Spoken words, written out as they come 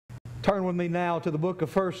Turn with me now to the book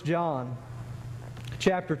of 1 John,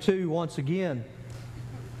 chapter 2 once again.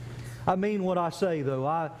 I mean what I say,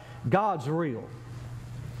 though. God's real.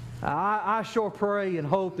 I sure pray and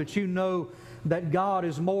hope that you know that God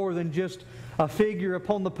is more than just a figure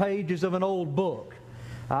upon the pages of an old book.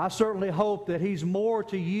 I certainly hope that He's more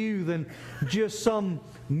to you than just some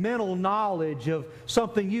mental knowledge of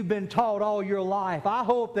something you've been taught all your life. I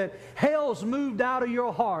hope that hell's moved out of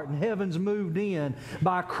your heart and heaven's moved in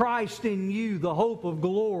by Christ in you, the hope of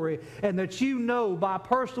glory, and that you know by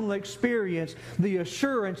personal experience the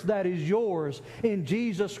assurance that is yours in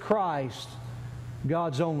Jesus Christ,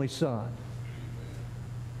 God's only Son.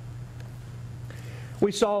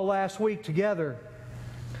 We saw last week together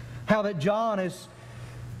how that John has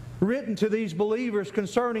written to these believers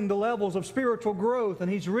concerning the levels of spiritual growth,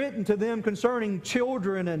 and he's written to them concerning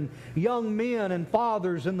children and young men and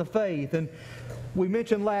fathers in the faith. And we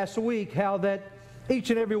mentioned last week how that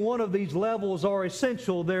each and every one of these levels are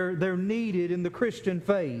essential. They're needed in the Christian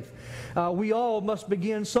faith. We all must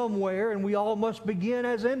begin somewhere, and we all must begin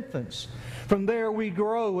as infants. From there we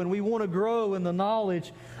grow, and we want to grow in the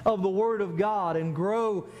knowledge of the Word of God and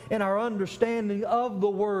grow in our understanding of the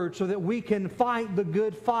Word so that we can fight the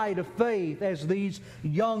good fight of faith as these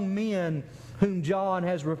young men whom John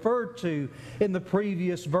has referred to in the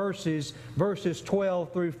previous verses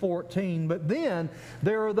 12 through 14. But then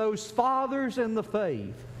there are those fathers in the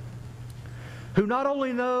faith who not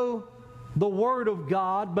only know the Word of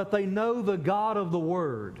God, but they know the God of the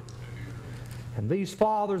Word. And these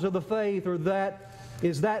fathers of the faith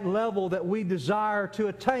is that level that we desire to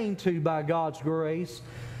attain to by God's grace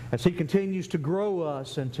as He continues to grow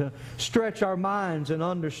us and to stretch our minds and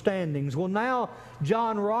understandings. Well, now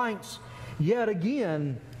John writes yet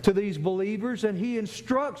again to these believers, and he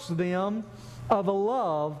instructs them of a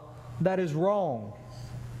love that is wrong.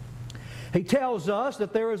 He tells us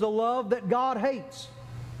that there is a love that God hates.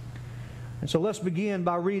 And so let's begin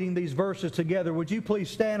by reading these verses together. Would you please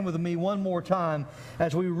stand with me one more time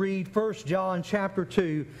as we read 1 John chapter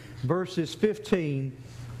 2, verses 15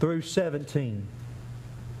 through 17.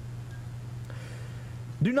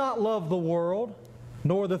 Do not love the world,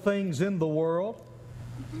 nor the things in the world.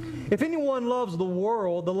 If anyone loves the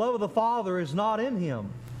world, the love of the Father is not in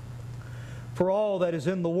him. For all that is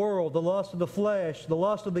in the world, the lust of the flesh, the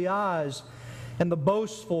lust of the eyes, and the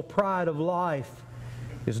boastful pride of life,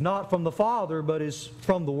 is not from the Father, but is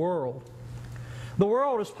from the world. The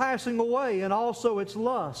world is passing away, and also its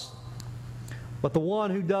lust. But the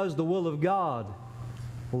one who does the will of God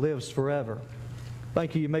lives forever.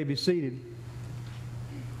 Thank you. You may be seated.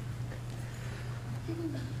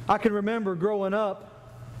 I can remember growing up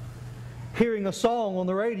hearing a song on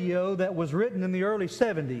the radio that was written in the early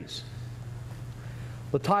 70s.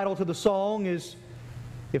 The title to the song is,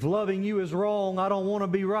 "If Loving You Is Wrong, I Don't Want to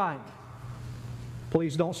Be Right."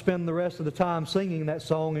 Please don't spend the rest of the time singing that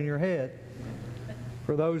song in your head,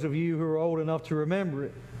 for those of you who are old enough to remember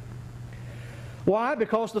it. Why?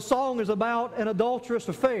 Because the song is about an adulterous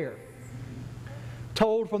affair,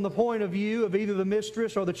 told from the point of view of either the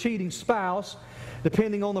mistress or the cheating spouse,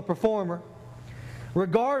 depending on the performer.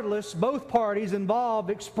 Regardless, both parties involved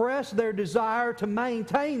express their desire to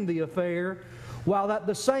maintain the affair, while at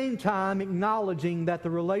the same time acknowledging that the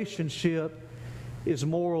relationship is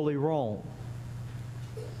morally wrong.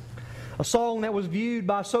 A song that was viewed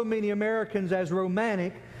by so many Americans as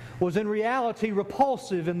romantic was in reality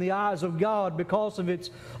repulsive in the eyes of God because of its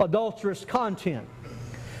adulterous content.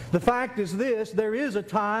 The fact is this: there is a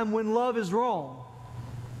time when love is wrong,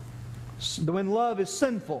 when love is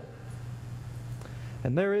sinful,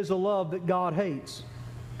 and there is a love that God hates.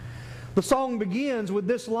 The song begins with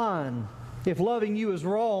this line: "If loving you is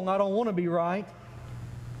wrong, I don't want to be right.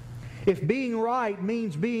 If being right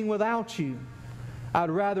means being without you, I'd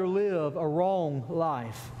rather live a wrong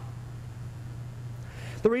life."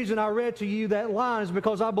 The reason I read to you that line is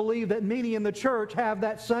because I believe that many in the church have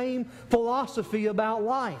that same philosophy about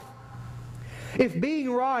life. If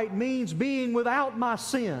being right means being without my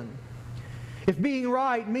sin, if being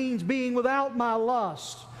right means being without my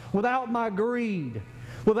lust, without my greed,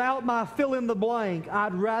 without my fill in the blank,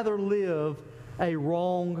 I'd rather live a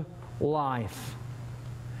wrong life.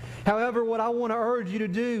 However, what I want to urge you to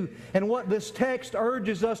do, and what this text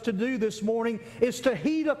urges us to do this morning, is to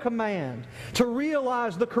heed a command, to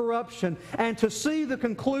realize the corruption, and to see the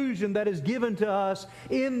conclusion that is given to us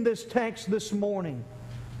in this text this morning.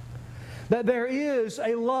 That there is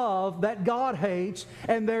a love that God hates,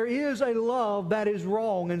 and there is a love that is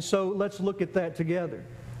wrong. And so let's look at that together.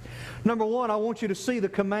 Number one, I want you to see the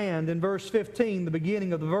command in verse 15, the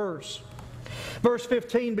beginning of the verse. Verse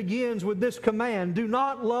 15 begins with this command, do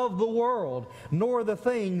not love the world, nor the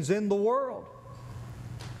things in the world.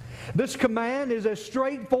 This command is as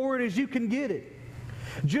straightforward as you can get it.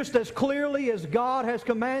 Just as clearly as God has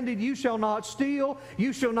commanded, you shall not steal,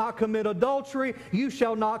 you shall not commit adultery, you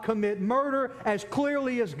shall not commit murder, as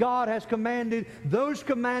clearly as God has commanded those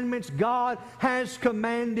commandments, God has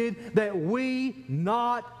commanded that we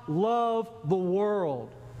not love the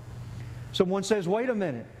world. Someone says, wait a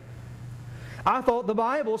minute. I thought the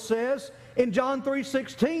Bible says in John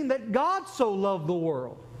 3:16 that God so loved the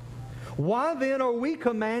world. Why then are we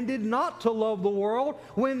commanded not to love the world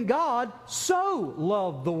when God so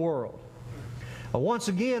loved the world? Once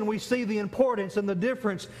again, we see the importance and the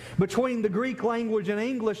difference between the Greek language and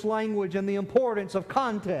English language and the importance of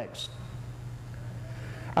context.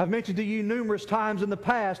 I've mentioned to you numerous times in the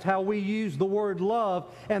past how we use the word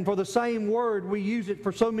love, and for the same word we use it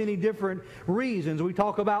for so many different reasons. We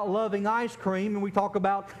talk about loving ice cream and we talk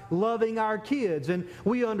about loving our kids, and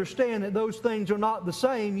we understand that those things are not the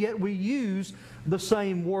same, yet we use the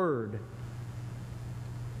same word.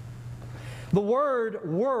 The word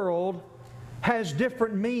world has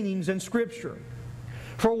different meanings in Scripture.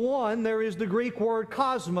 For one, there is the Greek word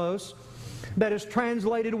cosmos, that is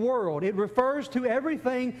translated world. It refers to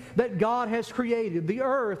everything that God has created, the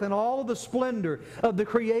earth and all the splendor of the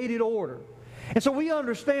created order. And so we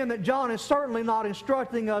understand that John is certainly not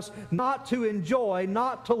instructing us not to enjoy,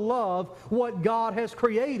 not to love what God has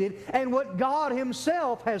created and what God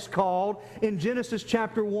Himself has called in Genesis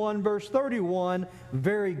chapter 1 verse 31,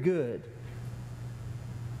 very good.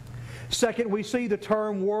 Second, we see the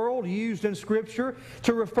term world used in Scripture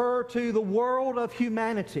to refer to the world of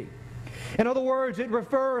humanity. In other words, it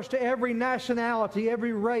refers to every nationality,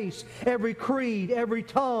 every race, every creed, every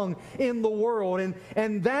tongue in the world.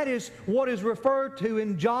 And that is what is referred to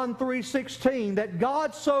in John 3:16, that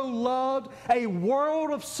God so loved a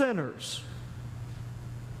world of sinners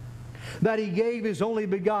that He gave His only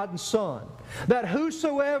begotten Son, that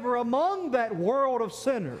whosoever among that world of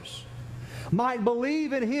sinners might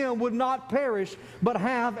believe in Him would not perish but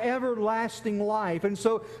have everlasting life. And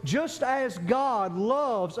so just as God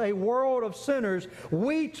loves a world of sinners,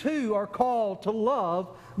 we too are called to love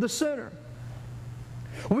the sinner.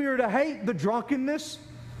 We are to hate the drunkenness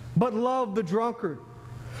but love the drunkard.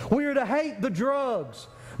 We are to hate the drugs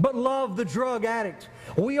but love the drug addict.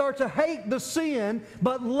 We are to hate the sin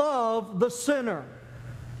but love the sinner.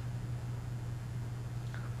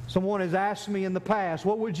 Someone has asked me in the past,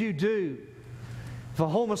 what would you do if a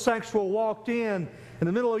homosexual walked in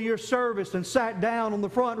the middle of your service and sat down on the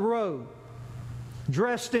front row,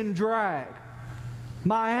 dressed in drag?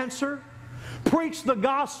 My answer? Preach the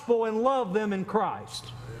gospel and love them in Christ.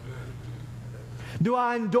 Do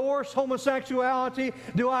I endorse homosexuality?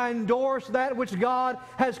 Do I endorse that which God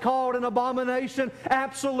has called an abomination?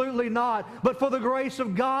 Absolutely not. But for the grace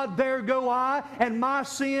of God, there go I, and my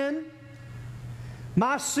sins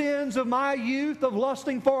of my youth of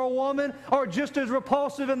lusting for a woman are just as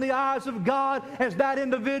repulsive in the eyes of God as that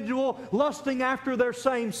individual lusting after their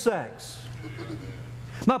same sex.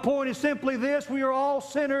 My point is simply this: we are all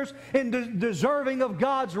sinners and deserving of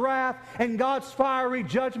God's wrath and God's fiery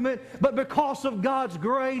judgment, but because of God's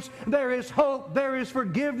grace, there is hope, there is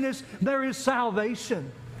forgiveness, there is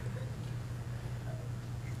salvation.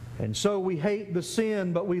 And so we hate the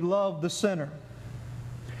sin, but we love the sinner.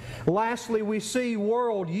 Lastly, we see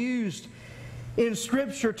world used in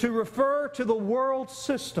Scripture to refer to the world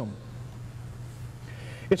system.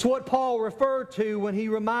 It's what Paul referred to when he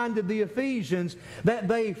reminded the Ephesians that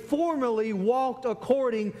they formerly walked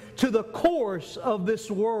according to the course of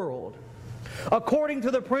this world, according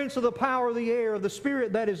to the prince of the power of the air, the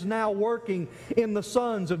spirit that is now working in the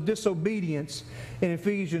sons of disobedience, in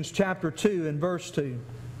Ephesians chapter 2 and verse 2.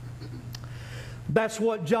 That's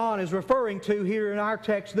what John is referring to here in our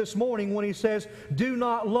text this morning when he says, do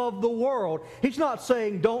not love the world. He's not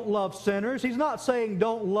saying don't love sinners. He's not saying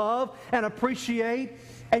don't love and appreciate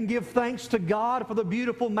and give thanks to God for the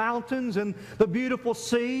beautiful mountains and the beautiful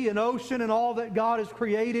sea and ocean and all that God has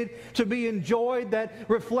created to be enjoyed, that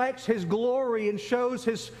reflects His glory and shows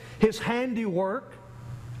His handiwork.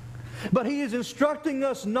 But He is instructing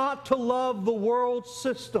us not to love the world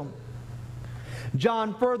system.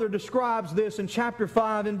 John further describes this in chapter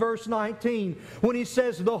 5 and verse 19 when he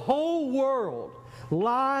says, the whole world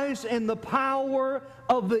lies in the power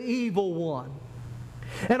of the evil one.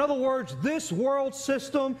 In other words, this world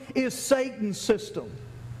system is Satan's system.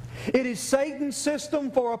 It is Satan's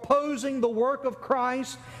system for opposing the work of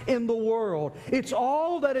Christ in the world. It's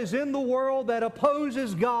all that is in the world that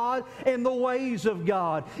opposes God and the ways of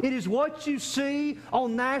God. It is what you see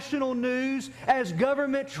on national news as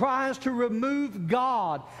government tries to remove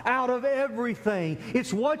God out of everything.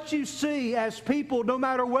 It's what you see as people, no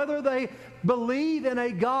matter whether they believe in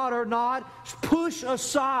a God or not, push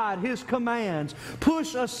aside His commands,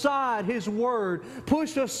 push aside His Word,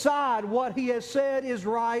 push aside what He has said is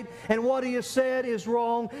right and what He has said is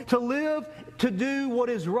wrong, to live, to do what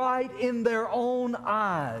is right in their own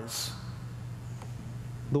eyes.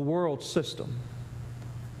 The world system.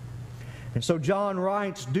 And so John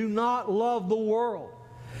writes, do not love the world.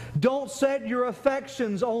 Don't set your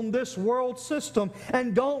affections on this world system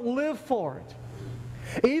and don't live for it.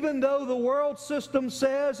 Even though the world system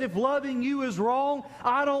says if loving you is wrong,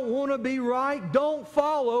 I don't want to be right, don't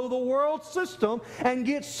follow the world system and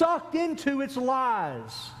get sucked into its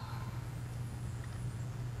lies.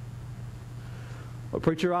 Well,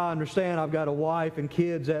 preacher, I understand I've got a wife and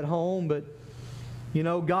kids at home, but you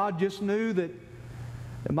know, God just knew that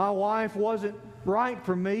my wife wasn't right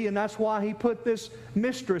for me, and that's why He put this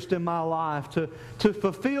mistress in my life to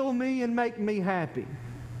fulfill me and make me happy.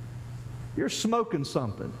 You're smoking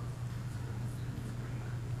something.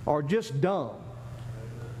 Or just dumb.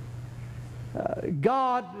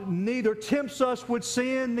 God neither tempts us with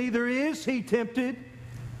sin, neither is He tempted.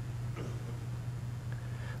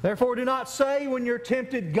 Therefore do not say when you're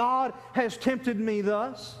tempted, God has tempted me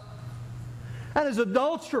thus. That is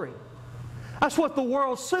adultery. That's what the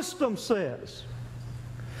world system says.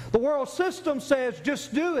 The world system says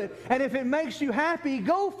just do it, and if it makes you happy,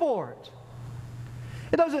 go for it.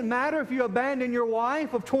 It doesn't matter if you abandon your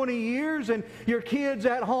wife of 20 years and your kids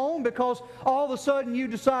at home because all of a sudden you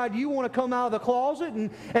decide you want to come out of the closet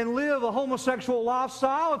and live a homosexual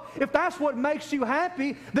lifestyle. If that's what makes you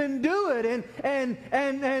happy, then do it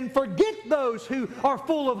and forget those who are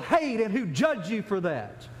full of hate and who judge you for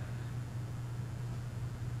that.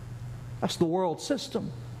 That's the world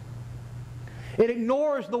system. It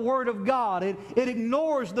ignores the Word of God. It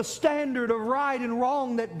ignores the standard of right and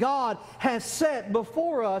wrong that God has set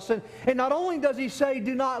before us. And not only does He say,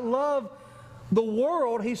 do not love the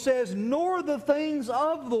world, He says, nor the things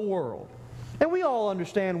of the world. And we all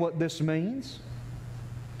understand what this means.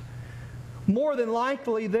 More than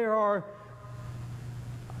likely, there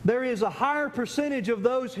is a higher percentage of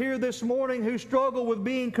those here this morning who struggle with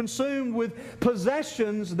being consumed with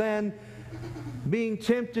possessions than being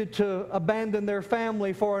tempted to abandon their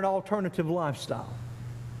family for an alternative lifestyle.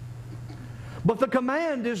 But the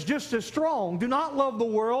command is just as strong. Do not love the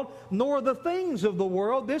world, nor the things of the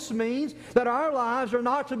world. This means that our lives are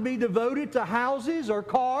not to be devoted to houses or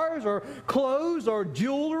cars or clothes or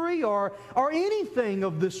jewelry or anything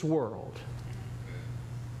of this world.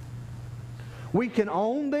 We can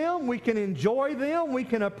own them, we can enjoy them, we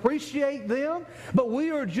can appreciate them, but we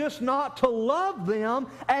are just not to love them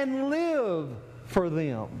and live for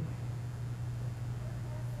them.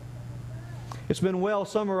 It's been well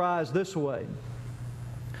summarized this way.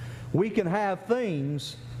 We can have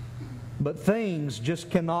things, but things just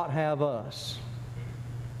cannot have us.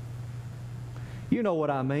 You know what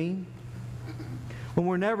I mean. When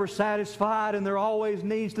we're never satisfied and there always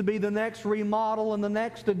needs to be the next remodel and the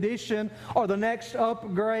next addition or the next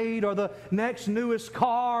upgrade or the next newest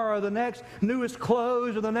car or the next newest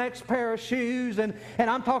clothes or the next pair of shoes. And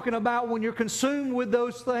I'm talking about when you're consumed with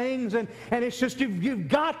those things and it's just you've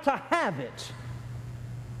got to have it.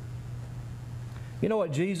 You know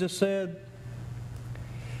what Jesus said?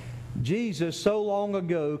 Jesus so long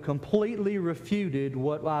ago completely refuted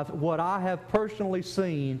what I have personally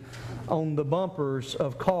seen on the bumpers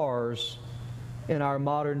of cars in our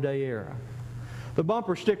modern day era. The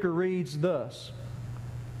bumper sticker reads thus: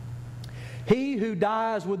 "He who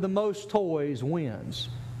dies with the most toys wins."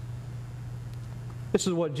 This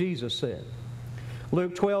is what Jesus said.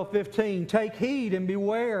 Luke 12:15, "Take heed and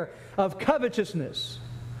beware of covetousness.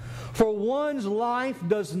 For one's life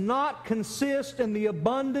does not consist in the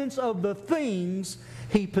abundance of the things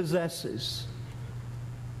he possesses."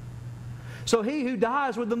 So he who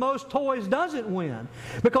dies with the most toys doesn't win.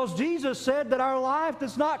 Because Jesus said that our life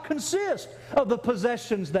does not consist of the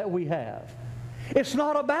possessions that we have. It's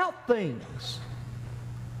not about things.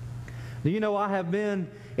 Do you know I have been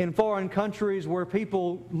in foreign countries where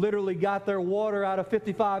people literally got their water out of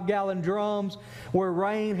 55-gallon drums, where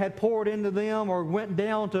rain had poured into them, or went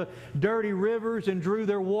down to dirty rivers and drew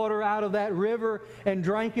their water out of that river and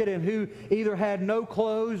drank it, and who either had no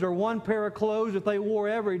clothes or one pair of clothes that they wore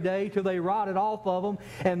every day till they rotted off of them.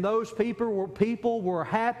 And those people were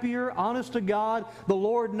happier, honest to God, the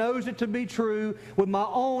Lord knows it to be true. With my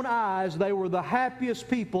own eyes, they were the happiest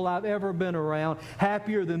people I've ever been around,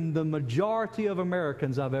 happier than the majority of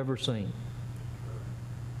Americans I've ever seen.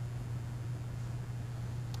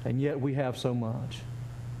 And yet we have so much.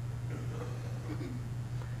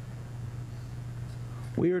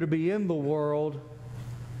 We are to be in the world,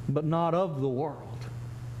 but not of the world.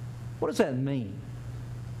 What does that mean?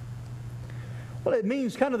 Well, it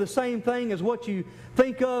means kind of the same thing as what you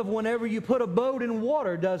think of whenever you put a boat in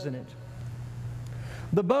water, doesn't it?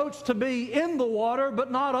 The boat's to be in the water,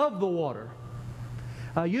 but not of the water.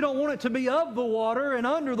 You don't want it to be of the water and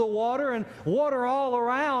under the water and water all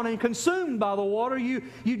around and consumed by the water. You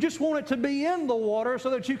just want it to be in the water so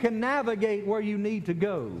that you can navigate where you need to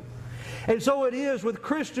go. And so it is with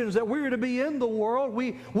Christians that we're to be in the world.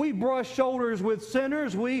 We brush shoulders with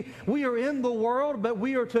sinners. We are in the world, but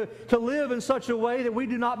we are to live in such a way that we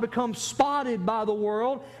do not become spotted by the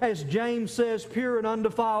world, as James says pure and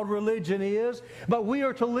undefiled religion is. But we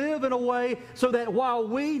are to live in a way so that while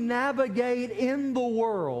we navigate in the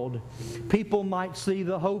world, people might see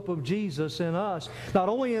the hope of Jesus in us, not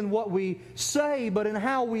only in what we say, but in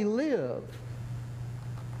how we live.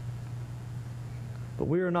 But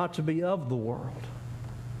we are not to be of the world.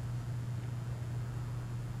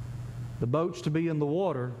 The boat's to be in the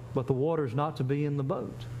water, but the water's not to be in the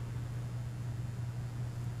boat.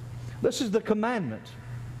 This is the commandment.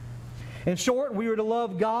 In short, we are to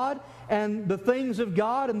love God and the things of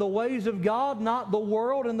God and the ways of God, not the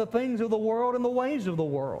world and the things of the world and the ways of the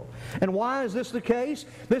world. And why is this the case?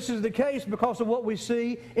 This is the case because of what we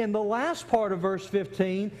see in the last part of verse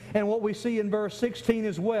 15 and what we see in verse 16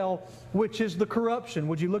 as well, which is the corruption.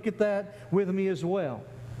 Would you look at that with me as well?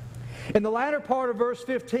 In the latter part of verse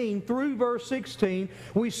 15 through verse 16,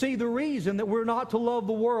 we see the reason that we're not to love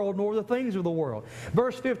the world nor the things of the world.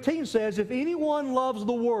 Verse 15 says, if anyone loves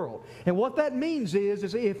the world, and what that means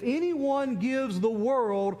is if anyone gives the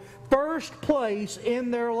world first place in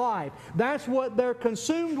their life, that's what they're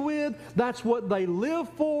consumed with, that's what they live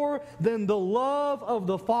for, then the love of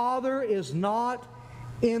the Father is not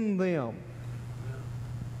in them.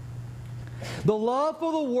 The love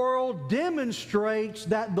for the world demonstrates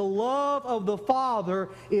that the love of the Father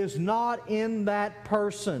is not in that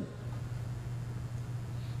person.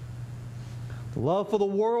 The love for the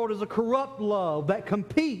world is a corrupt love that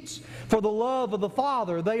competes for the love of the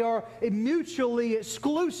Father. They are mutually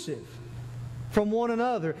exclusive from one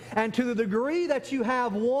another. And to the degree that you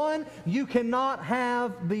have one, you cannot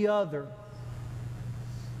have the other.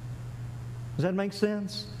 Does that make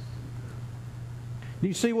sense? Do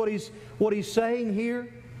you see what he's saying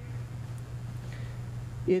here?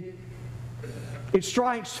 It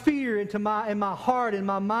strikes fear in my heart, in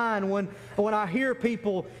my mind, when I hear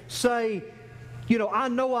people say, you know, I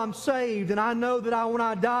know I'm saved and I know that when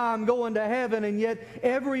I die I'm going to heaven, and yet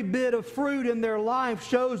every bit of fruit in their life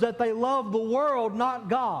shows that they love the world, not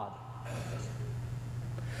God.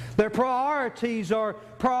 Their priorities are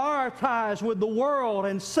prioritized with the world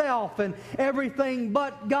and self and everything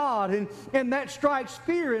but God. And that strikes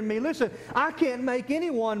fear in me. Listen, I can't make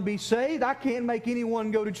anyone be saved. I can't make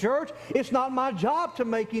anyone go to church. It's not my job to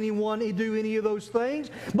make anyone do any of those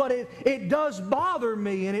things. But it does bother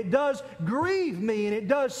me, and it does grieve me, and it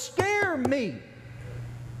does scare me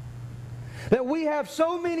that we have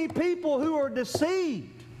so many people who are deceived,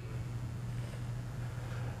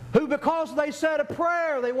 who because they said a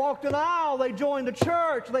prayer, they walked an aisle, they joined a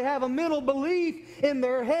church, they have a mental belief in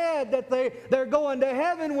their head that they're going to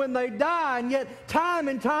heaven when they die. And yet time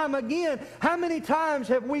and time again, how many times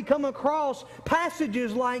have we come across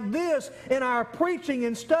passages like this in our preaching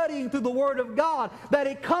and studying through the Word of God, that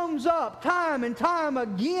it comes up time and time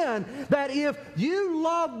again that if you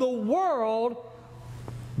love the world,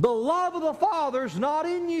 the love of the Father's not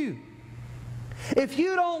in you. If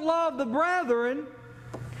you don't love the brethren,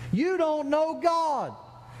 you don't know God.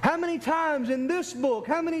 How many times in this book,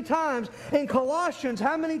 how many times in Colossians,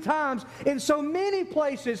 how many times in so many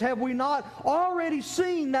places have we not already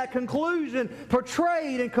seen that conclusion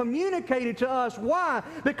portrayed and communicated to us? Why?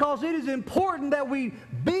 Because it is important that we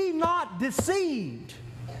be not deceived.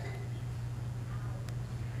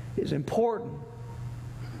 It is important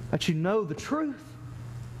that you know the truth.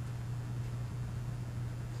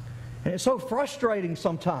 And it's so frustrating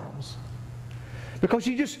sometimes Because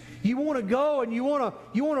you want to go and you want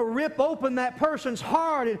to rip open that person's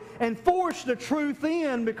heart and force the truth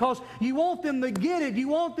in, because you want them to get it. You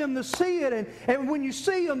want them to see it. And when you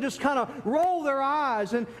see them just kind of roll their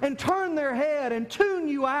eyes and turn their head and tune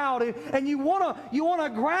you out, and you want to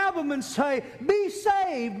grab them and say, "Be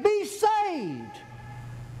saved, be saved."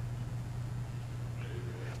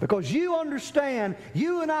 Because you understand,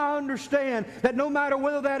 you and I understand, that no matter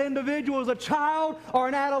whether that individual is a child or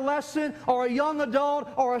an adolescent or a young adult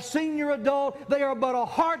or a senior adult, they are but a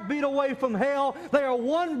heartbeat away from hell. They are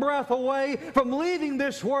one breath away from leaving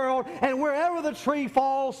this world, and wherever the tree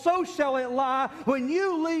falls, so shall it lie. When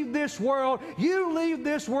you leave this world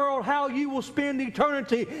how you will spend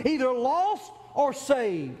eternity, either lost or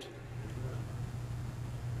saved.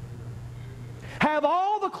 Have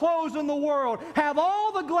all the clothes in the world, have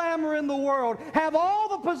all the glamour in the world, have all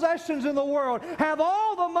the possessions in the world, have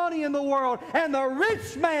all the money in the world, and the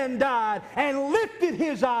rich man died and lifted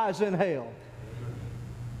his eyes in hell.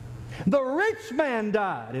 The rich man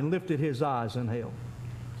died and lifted his eyes in hell.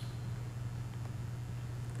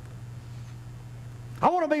 I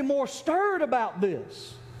want to be more stirred about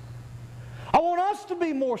this. I want us to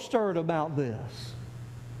be more stirred about this.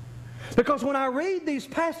 Because when I read these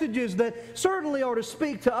passages that certainly are to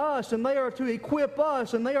speak to us, and they are to equip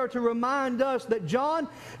us, and they are to remind us that, John,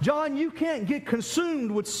 you can't get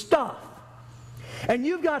consumed with stuff. And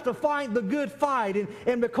you've got to fight the good fight.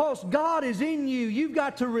 And because God is in you, you've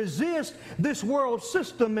got to resist this world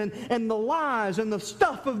system and the lies and the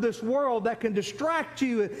stuff of this world that can distract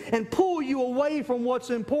you and pull you away from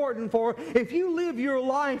what's important. For if you live your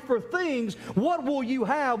life for things, what will you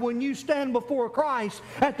have when you stand before Christ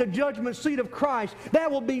at the judgment seat of Christ?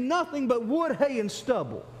 That will be nothing but wood, hay, and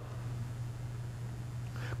stubble.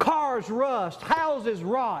 Cars rust, houses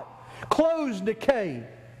rot, clothes decay.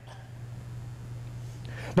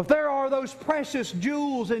 But there are those precious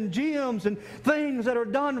jewels and gems and things that are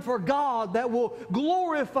done for God that will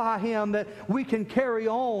glorify Him, that we can carry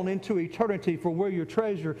on into eternity. For where your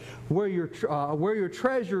treasure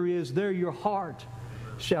is, there your heart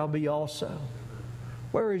shall be also.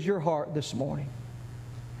 Where is your heart this morning?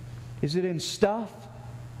 Is it in stuff?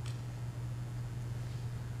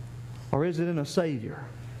 Or is it in a Savior?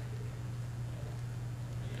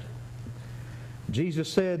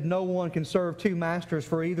 Jesus said, "No one can serve two masters,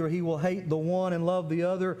 for either he will hate the one and love the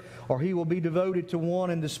other, or he will be devoted to one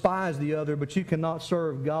and despise the other, but you cannot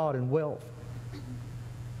serve God and wealth."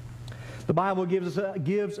 The Bible gives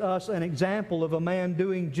us an example of a man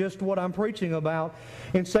doing just what I'm preaching about.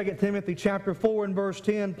 In 2 Timothy chapter 4 and verse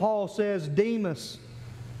 10, Paul says, Demas,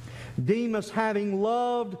 having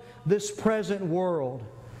loved this present world,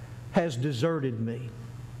 has deserted me,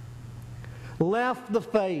 left the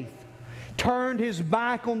faith, turned his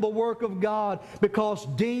back on the work of God, because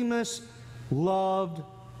Demas loved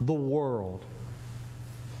the world.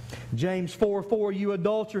 James 4:4, you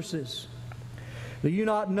adulteresses, do you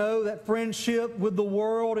not know that friendship with the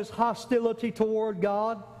world is hostility toward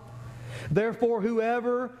God? Therefore,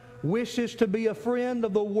 whoever wishes to be a friend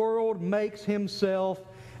of the world makes himself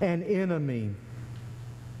an enemy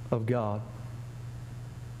of God.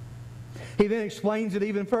 He then explains it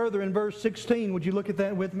even further in verse 16. Would you look at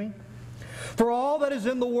that with me? For all that is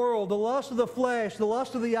in the world, the lust of the flesh, the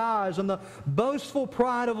lust of the eyes, and the boastful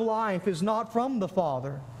pride of life is not from the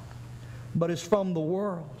Father, but is from the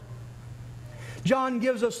world. John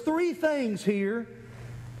gives us three things here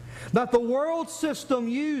that the world system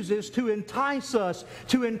uses to entice us,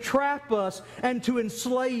 to entrap us, and to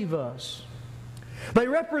enslave us. They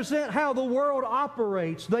represent how the world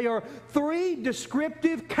operates. They are three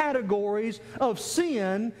descriptive categories of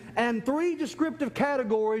sin and three descriptive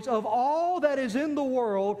categories of all that is in the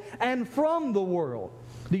world and from the world.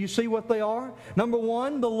 Do you see what they are? Number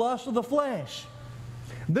one, the lust of the flesh.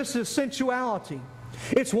 This is sensuality.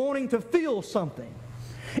 It's wanting to feel something.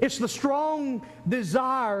 It's the strong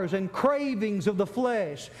desires and cravings of the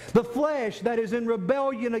flesh that is in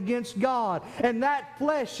rebellion against God, and that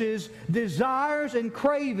flesh's desires and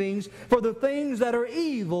cravings for the things that are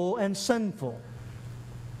evil and sinful.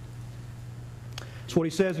 That's what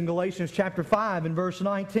he says in Galatians chapter 5 and verse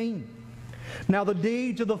 19. Now the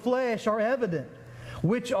deeds of the flesh are evident,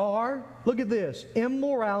 which are, look at this,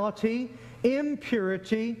 immorality,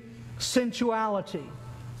 impurity, sensuality.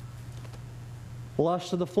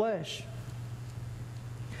 Lust of the flesh.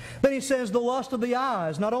 Then he says the lust of the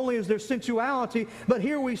eyes. Not only is there sensuality, but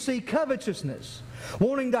here we see covetousness.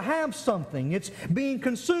 Wanting to have something. It's being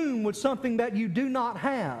consumed with something that you do not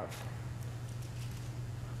have.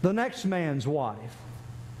 The next man's wife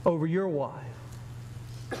over your wife.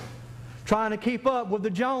 Trying to keep up with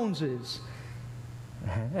the Joneses.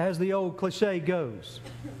 as the old cliche goes.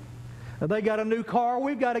 They got a new car,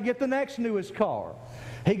 we've got to get the next newest car.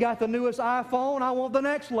 He got the newest iPhone, I want the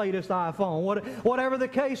next latest iPhone. Whatever the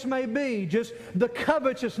case may be, just the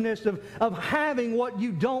covetousness of having what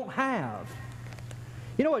you don't have.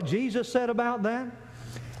 You know what Jesus said about that?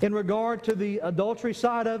 In regard to the adultery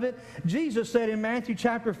side of it, Jesus said in Matthew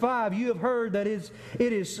chapter 5, you have heard that it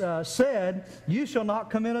is said, you shall not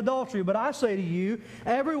commit adultery. But I say to you,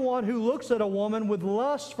 everyone who looks at a woman with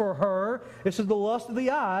lust for her, this is the lust of the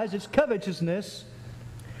eyes, it's covetousness,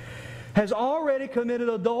 has already committed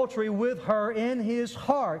adultery with her in his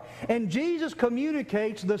heart. And Jesus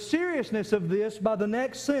communicates the seriousness of this by the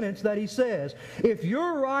next sentence that He says, if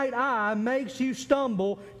your right eye makes you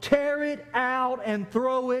stumble, tear it out and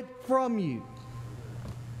throw it from you.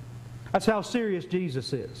 That's how serious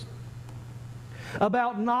Jesus is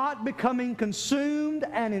about not becoming consumed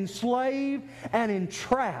and enslaved and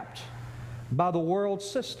entrapped by the world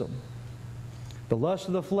system. The lust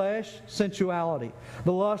of the flesh, sensuality.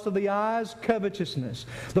 The lust of the eyes, covetousness.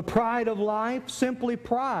 The pride of life, simply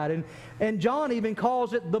pride. And John even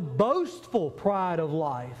calls it the boastful pride of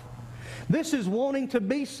life. This is wanting to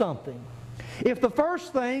be something. If the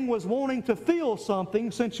first thing was wanting to feel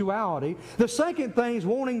something, sensuality, the second thing is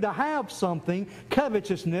wanting to have something,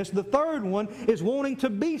 covetousness, the third one is wanting to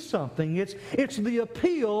be something. It's the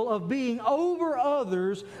appeal of being over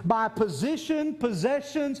others by position,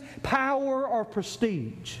 possessions, power, or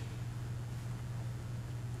prestige.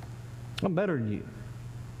 I'm better than you.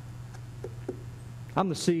 I'm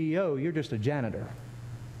the CEO, you're just a janitor.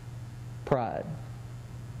 Pride.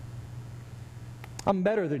 I'm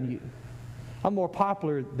better than you. I'm more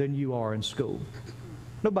popular than you are in school.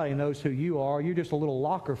 Nobody knows who you are. You're just a little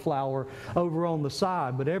locker flower over on the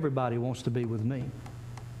side, but everybody wants to be with me.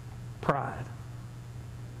 Pride.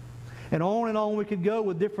 And on we could go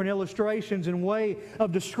with different illustrations and way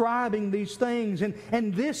of describing these things.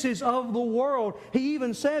 And this is of the world. He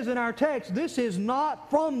even says in our text, this is not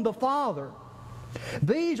from the Father.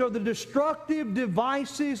 These are the destructive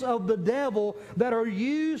devices of the devil that are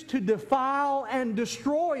used to defile and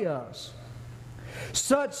destroy us.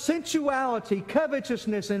 Such sensuality,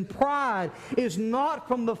 covetousness, and pride is not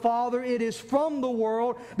from the Father, it is from the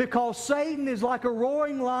world, because Satan is like a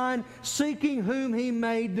roaring lion seeking whom he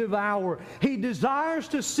may devour. He desires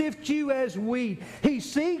to sift you as wheat. He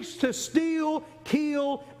seeks to steal,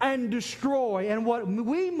 kill, and destroy. And what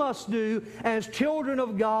we must do as children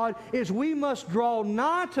of God is we must draw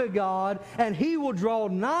nigh to God, and He will draw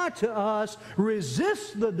nigh to us.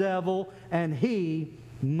 Resist the devil, and he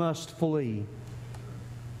must flee.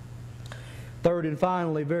 Third and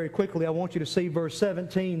finally, very quickly, I want you to see verse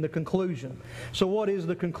 17, the conclusion. So what is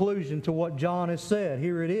the conclusion to what John has said?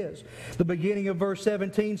 Here it is. The beginning of verse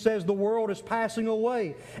 17 says, the world is passing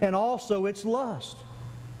away, and also its lust.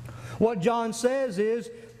 What John says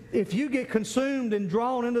is, if you get consumed and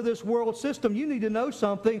drawn into this world system, you need to know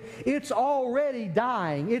something. It's already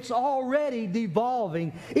dying. It's already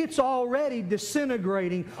devolving. It's already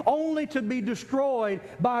disintegrating, only to be destroyed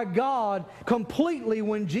by God completely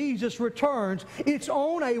when Jesus returns. It's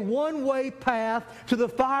on a one-way path to the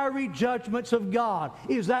fiery judgments of God.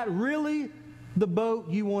 Is that really the boat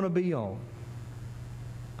you want to be on?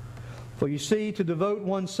 For you see, to devote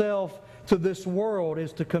oneself to this world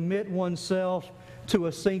is to commit oneself to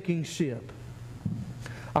a sinking ship.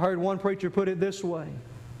 I heard one preacher put it this way.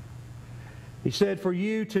 He said, for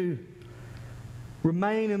you to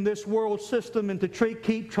remain in this world system and to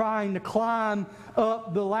keep trying to climb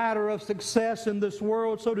up the ladder of success in this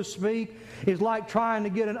world, so to speak, is like trying to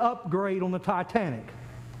get an upgrade on the Titanic.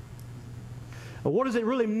 But what does it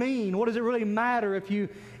really mean? What does it really matter if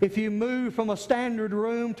you move from a standard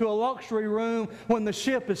room to a luxury room when the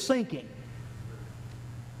ship is sinking?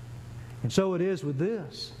 And so it is with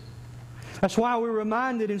this. That's why we're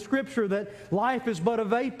reminded in Scripture that life is but a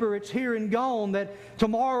vapor, it's here and gone, that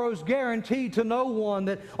tomorrow's guaranteed to no one,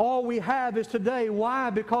 that all we have is today.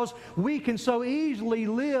 Why? Because we can so easily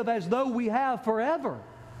live as though we have forever.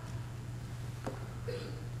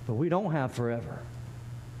 But we don't have forever.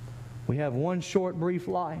 We have one short, brief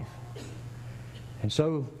life. And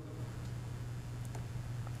so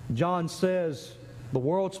John says the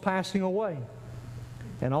world's passing away,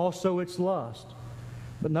 and also its lust.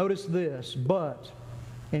 But notice this, but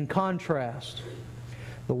in contrast,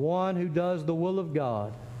 the one who does the will of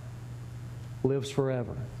God lives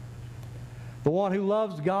forever. The one who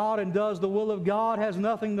loves God and does the will of God has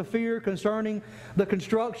nothing to fear concerning the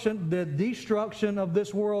destruction of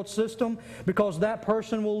this world system, because that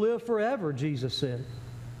person will live forever, Jesus said.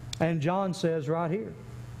 And John says right here,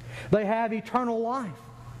 they have eternal life.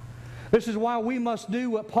 This is why we must do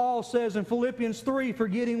what Paul says in Philippians 3,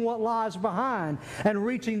 forgetting what lies behind and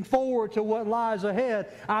reaching forward to what lies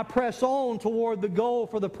ahead. I press on toward the goal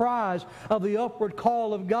for the prize of the upward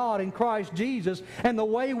call of God in Christ Jesus. And the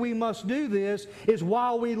way we must do this is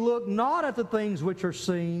while we look not at the things which are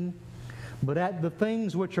seen, but at the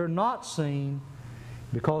things which are not seen,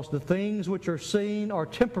 because the things which are seen are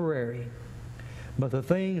temporary, but the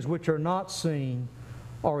things which are not seen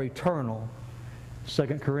are eternal.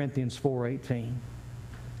 2 Corinthians 4:18.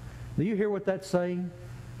 Do you hear what that's saying?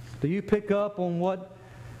 Do you pick up on what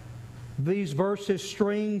these verses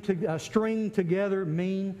string together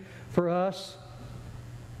mean for us?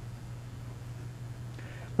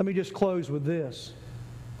 Let me just close with this.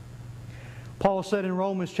 Paul said in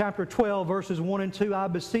Romans chapter 12, verses 1 and 2, I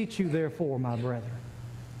beseech you therefore, my brethren.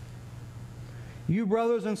 You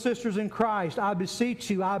brothers and sisters in Christ, I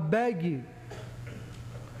beseech you, I beg you,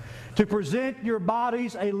 to present your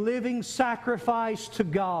bodies a living sacrifice to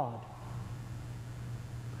God.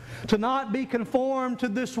 To not be conformed to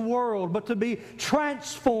this world, but to be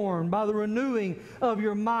transformed by the renewing of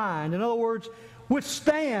your mind. In other words,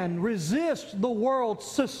 resist the world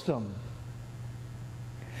system.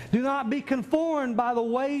 Do not be conformed by the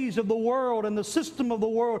ways of the world and the system of the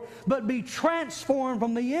world, but be transformed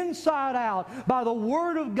from the inside out by the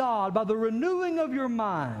Word of God, by the renewing of your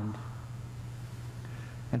mind.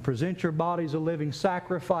 And present your bodies a living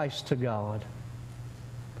sacrifice to God,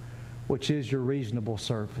 which is your reasonable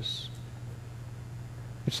service.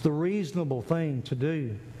 It's the reasonable thing to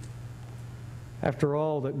do after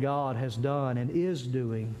all that God has done and is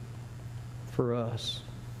doing for us.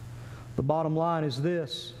 The bottom line is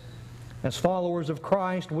this. As followers of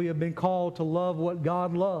Christ, we have been called to love what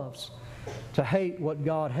God loves, to hate what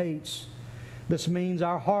God hates. This means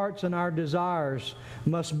our hearts and our desires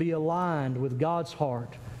must be aligned with God's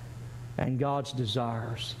heart and God's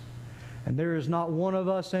desires. And there is not one of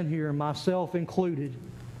us in here, myself included,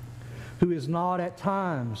 who is not at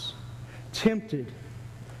times tempted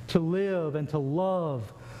to live and to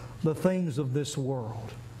love the things of this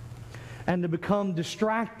world and to become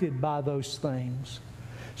distracted by those things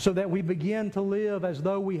so that we begin to live as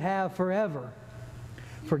though we have forever,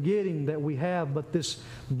 forgetting that we have but this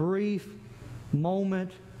brief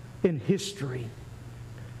moment in history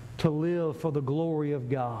to live for the glory of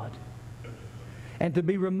God. And to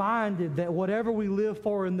be reminded that whatever we live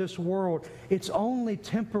for in this world, it's only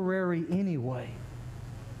temporary anyway.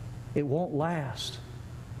 It won't last.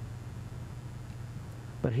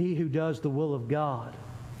 But he who does the will of God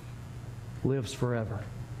lives forever.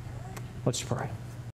 Let's pray.